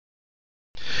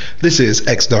This is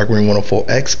X Darkwing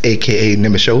 104X, aka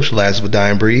Nimbus, Yosh, last of a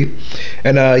dying breed.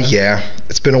 And yeah,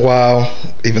 it's been a while,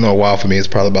 even though a while for me is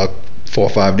probably about 4 or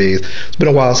 5 days. It's been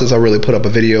a while since I really put up a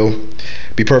video.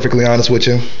 Be perfectly honest with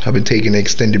you, I've been taking an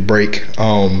extended break.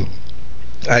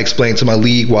 I explained to my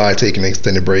league why I take an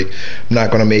extended break. I'm not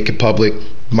going to make it public.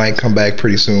 Might come back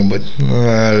pretty soon, but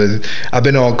I've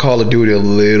been on Call of Duty a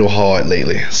little hard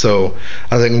lately, so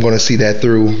I think I'm going to see that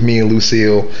through. Me and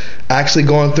Lucille actually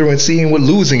going through and seeing what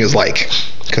losing is like,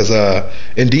 because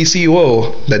in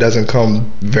dcuo that doesn't come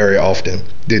very often.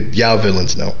 Y'all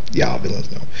villains know.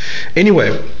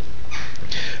 Anyway,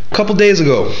 a couple days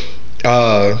ago,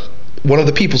 one of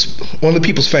the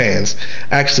people's fans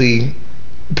actually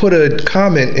put a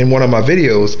comment in one of my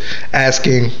videos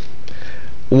asking,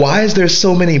 why is there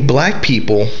so many black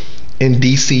people in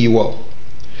dcuo?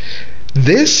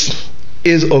 This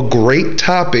is a great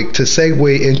topic to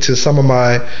segue into some of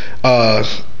my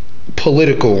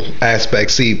political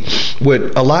aspects. See,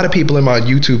 what a lot of people in my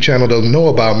YouTube channel don't know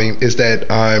about me is that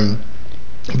I'm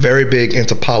very big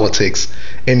into politics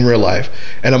in real life,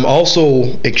 and I'm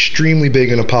also extremely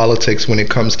big into politics when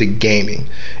it comes to gaming.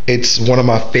 It's one of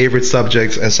my favorite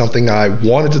subjects and something I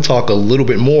wanted to talk a little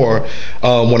bit more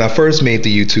when I first made the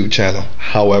YouTube channel.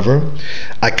 However,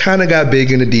 I kind of got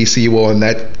big into dcuo and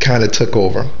that kind of took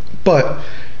over. But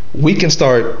we can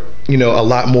start, a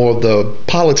lot more of the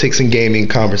politics and gaming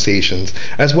conversations,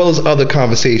 as well as other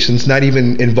conversations not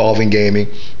even involving gaming,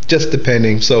 just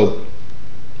depending. So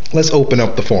let's open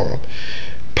up the forum.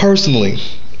 Personally,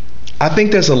 I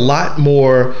think there's a lot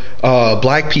more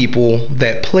black people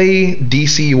that play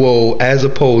dcuo as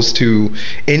opposed to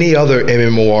any other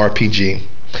MMORPG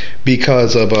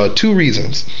because of 2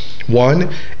 reasons.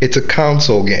 One, it's a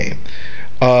console game.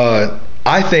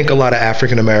 I think a lot of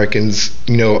African Americans,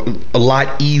 a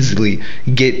lot easily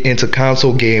get into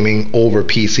console gaming over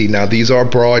PC. Now, these are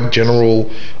broad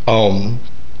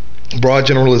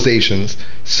generalizations,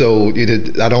 so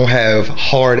I don't have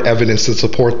hard evidence to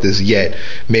support this yet.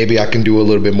 Maybe I can do a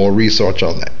little bit more research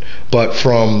on that. But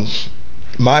from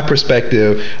my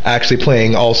perspective, actually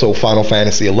playing also Final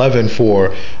Fantasy 11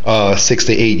 for 6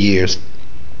 to 8 years,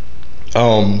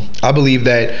 I believe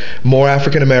that more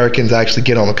African Americans actually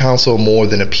get on a console more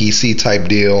than a PC type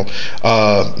deal,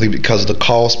 because of the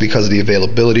cost, because of the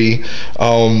availability.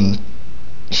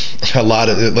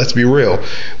 Let's be real,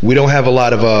 we don't have a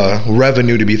lot of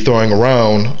revenue to be throwing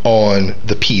around on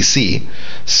the PC,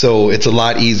 so it's a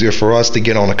lot easier for us to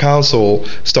get on a console,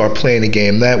 start playing the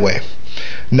game that way.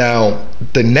 Now,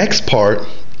 the next part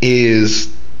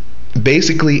is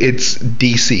basically it's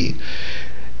DC.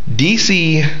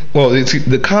 Well, it's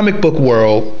the comic book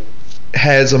world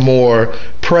has a more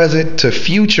present to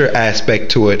future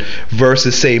aspect to it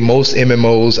versus, say, most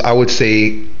MMOs, I would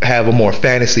say, have a more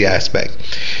fantasy aspect.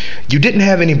 You didn't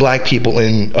have any black people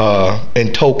in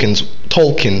Tolkien's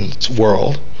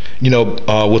world,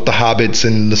 with the hobbits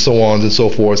and the so on and so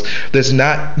forth. There's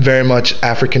not very much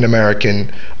African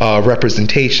American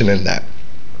representation in that.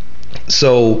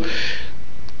 So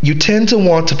you tend to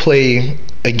want to play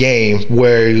a game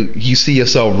where you see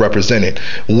yourself represented.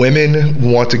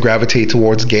 Women want to gravitate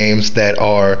towards games that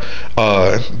are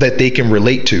that they can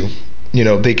relate to.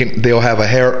 They'll have a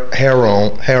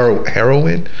heroine,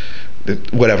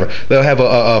 whatever. They'll have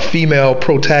a female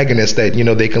protagonist that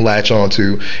they can latch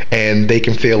onto, and they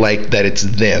can feel like that it's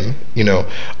them.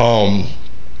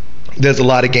 There's a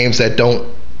lot of games that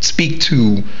don't speak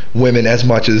to women as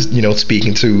much as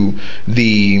speaking to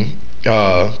the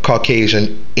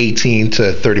Caucasian 18 to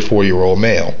 34-year-old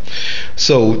male.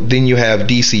 So then you have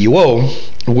dcuo,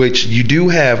 which you do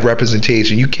have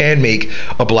representation. You can make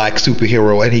a black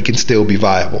superhero and he can still be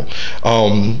viable.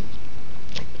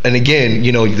 And again,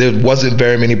 there wasn't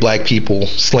very many black people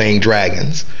slaying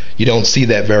dragons. You don't see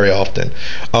that very often.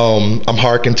 I'm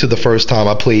harking to the first time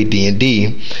I played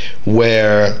D&D,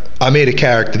 where I made a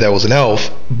character that was an elf,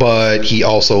 but he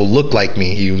also looked like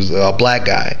me. He was a black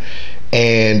guy.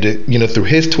 And through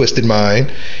his twisted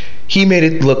mind, he made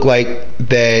it look like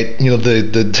that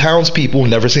the townspeople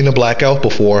never seen a black elf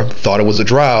before, thought it was a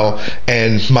drow,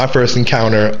 and my first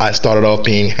encounter, I started off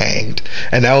being hanged,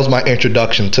 and that was my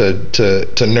introduction to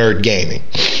nerd gaming.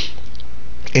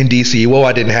 In dcuo,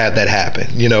 I didn't have that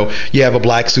happen. You have a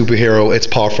black superhero, it's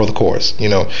par for the course.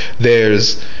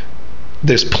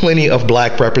 There's plenty of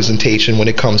black representation when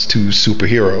it comes to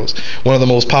superheroes. One of the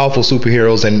most powerful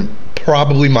superheroes, and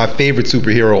probably my favorite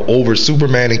superhero over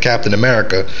Superman and Captain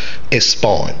America, is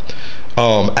Spawn.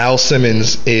 Al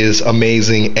Simmons is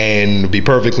amazing, and to be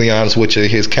perfectly honest with you,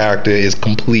 his character is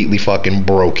completely fucking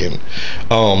broken.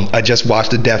 I just watched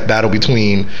the death battle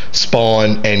between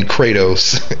Spawn and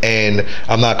Kratos, and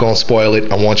I'm not gonna spoil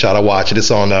it. I want y'all to watch it. It's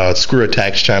on Screw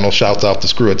Attack's channel. Shouts out to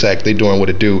Screw Attack. They doing what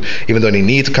it do, even though they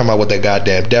need to come out with that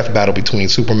goddamn death battle between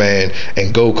Superman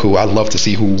and Goku. I'd love to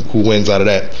see who wins out of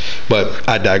that, but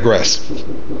I digress.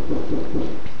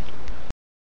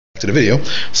 To the video.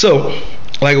 So,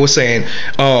 like I was saying,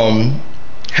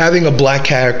 having a black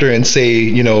character in,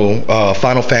 say,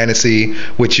 Final Fantasy,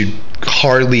 which you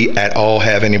hardly at all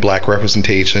have any black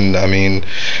representation. I mean,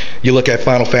 you look at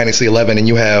Final Fantasy 11 and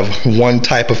you have one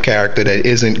type of character that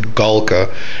isn't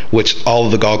Gulka, which all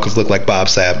of the Gulkas look like Bob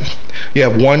Sapp. You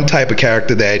have one type of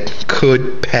character that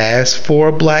could pass for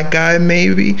a black guy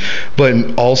maybe,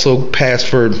 but also pass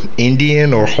for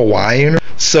Indian or Hawaiian.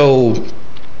 So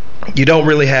you don't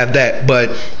really have that,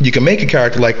 but you can make a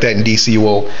character like that in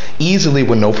dcuo easily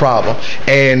with no problem.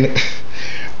 And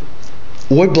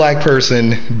what black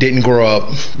person didn't grow up,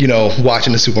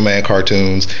 watching the Superman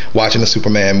cartoons, watching the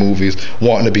Superman movies,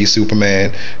 wanting to be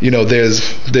Superman?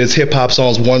 There's hip hop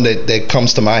songs. One that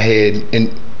comes to my head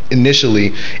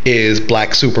initially is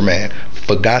Black Superman.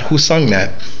 Forgot who sung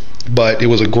that, but it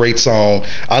was a great song.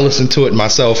 I listened to it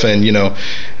myself, and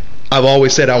I've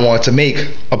always said I wanted to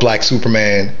make a black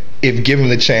Superman if given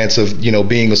the chance of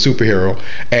being a superhero,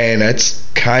 and that's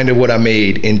kind of what I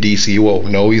made in dcuo.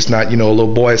 No, he's not a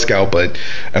little Boy Scout, but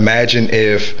imagine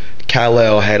if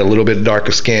Kal-El had a little bit of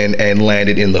darker skin and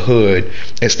landed in the hood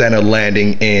instead of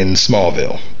landing in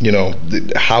Smallville.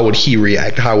 How would he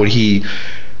react? How would he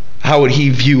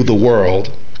view the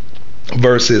world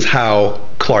versus how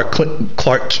Clark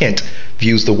Kent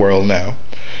views the world now?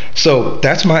 So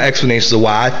that's my explanation of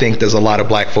why I think there's a lot of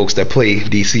black folks that play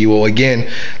dcuo. Again,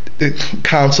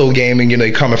 console gaming,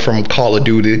 coming from Call of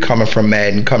Duty, coming from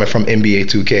Madden, coming from NBA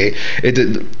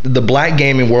 2K. The black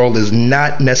gaming world is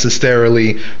not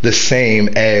necessarily the same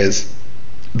as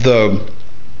the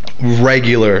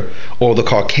regular or the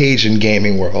Caucasian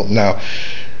gaming world. Now,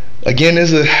 again,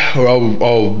 there's a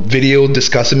video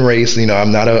discussing race.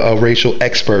 I'm not a racial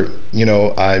expert.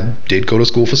 I did go to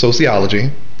school for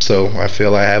sociology, so I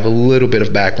feel I have a little bit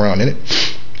of background in it.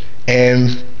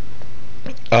 And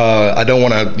I don't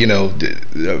want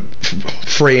to,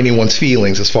 fray anyone's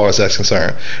feelings as far as that's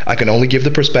concerned. I can only give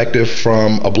the perspective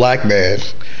from a black man,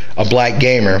 a black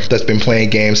gamer that's been playing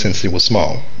games since he was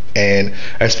small. And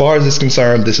as far as it's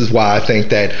concerned, this is why I think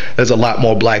that there's a lot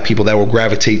more black people that will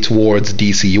gravitate towards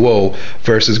dcuo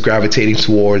versus gravitating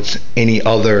towards any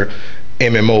other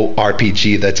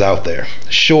MMORPG that's out there.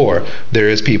 Sure, there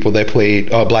is people that played,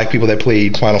 black people that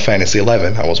played Final Fantasy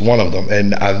 11. I was one of them,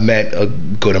 and I've met a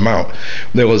good amount.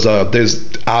 There's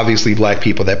obviously black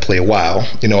people that play WoW.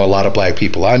 A lot of black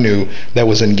people I knew that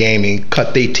was in gaming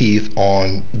cut their teeth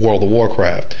on World of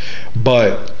Warcraft.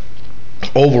 But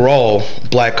overall,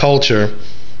 black culture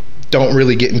don't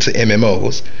really get into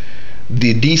MMOs.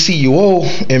 The dcuo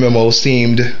MMO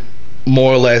seemed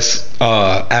more or less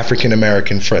African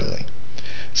American friendly.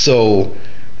 So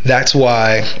that's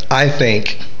why I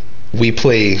think we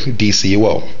play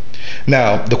dcuo.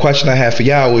 Now, the question I have for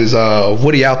y'all is,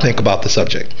 what do y'all think about the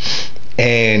subject?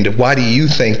 And why do you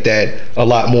think that a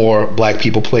lot more black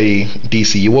people play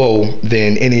dcuo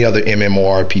than any other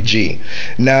MMORPG?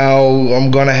 Now, I'm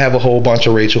going to have a whole bunch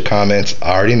of racial comments.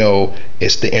 I already know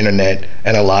it's the internet,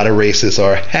 and a lot of racists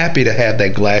are happy to have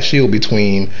that glass shield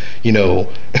between,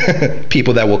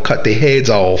 people that will cut their heads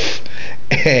off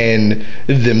and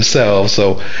themselves.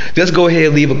 So just go ahead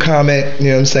and leave a comment. You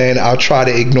know what I'm saying? I'll try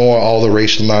to ignore all the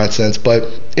racial nonsense, but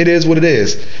it is what it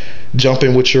is. Jump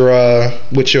in with your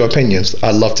opinions.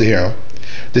 I'd love to hear them.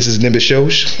 This is Nimbus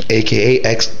Yosh, aka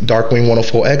X Darkwing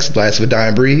 104X, Blast of a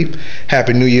Dying Breed.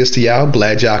 Happy New Year's to y'all.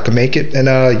 Glad y'all can make it, and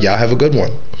y'all have a good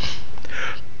one.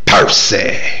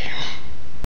 Percy.